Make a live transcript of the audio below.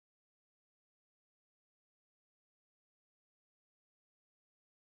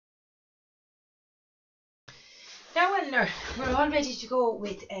Now we're all ready to go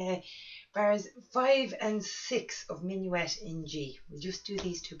with bars 5 and 6 of Minuet in G. We'll just do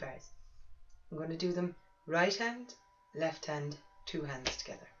these two bars. I'm going to do them right hand, left hand, two hands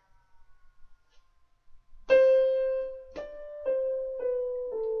together.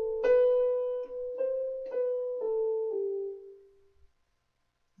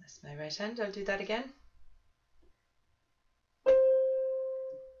 That's my right hand. I'll do that again.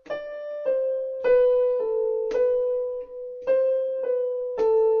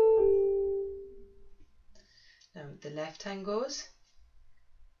 Now the left hand goes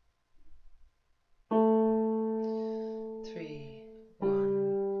 3,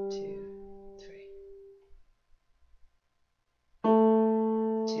 1, 2, 3.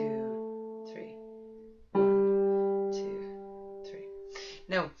 2, 3. 1, 2, 3.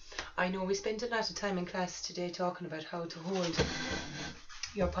 Now, I know we spent a lot of time in class today talking about how to hold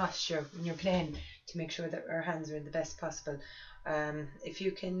your posture when you're playing to make sure that our hands are in the best possible. If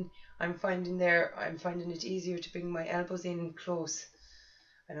you can, I'm finding it easier to bring my elbows in close.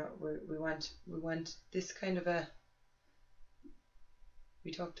 I know we want this kind of a.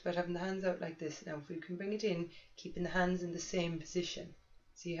 We talked about having the hands out like this. Now, if we can bring it in, keeping the hands in the same position.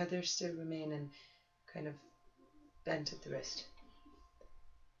 See how they're still remaining kind of bent at the wrist.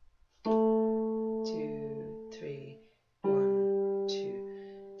 2, 3, 1,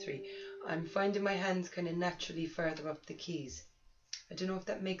 2, 3. I'm finding my hands kind of naturally further up the keys. I don't know if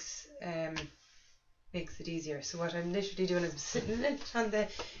that makes it easier. So what I'm literally doing is I'm sitting on the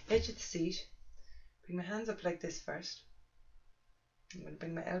edge of the seat. Bring my hands up like this first. I'm going to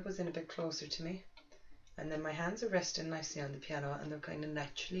bring my elbows in a bit closer to me. And then my hands are resting nicely on the piano and they're kind of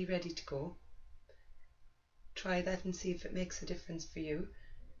naturally ready to go. Try that and see if it makes a difference for you.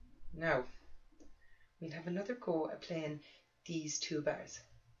 Now, we'll have another go at playing these two bars.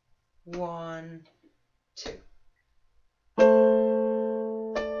 1, 2.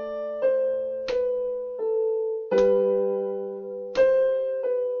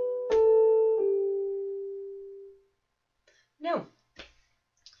 Now,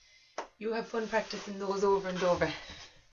 you have fun practicing those over and over.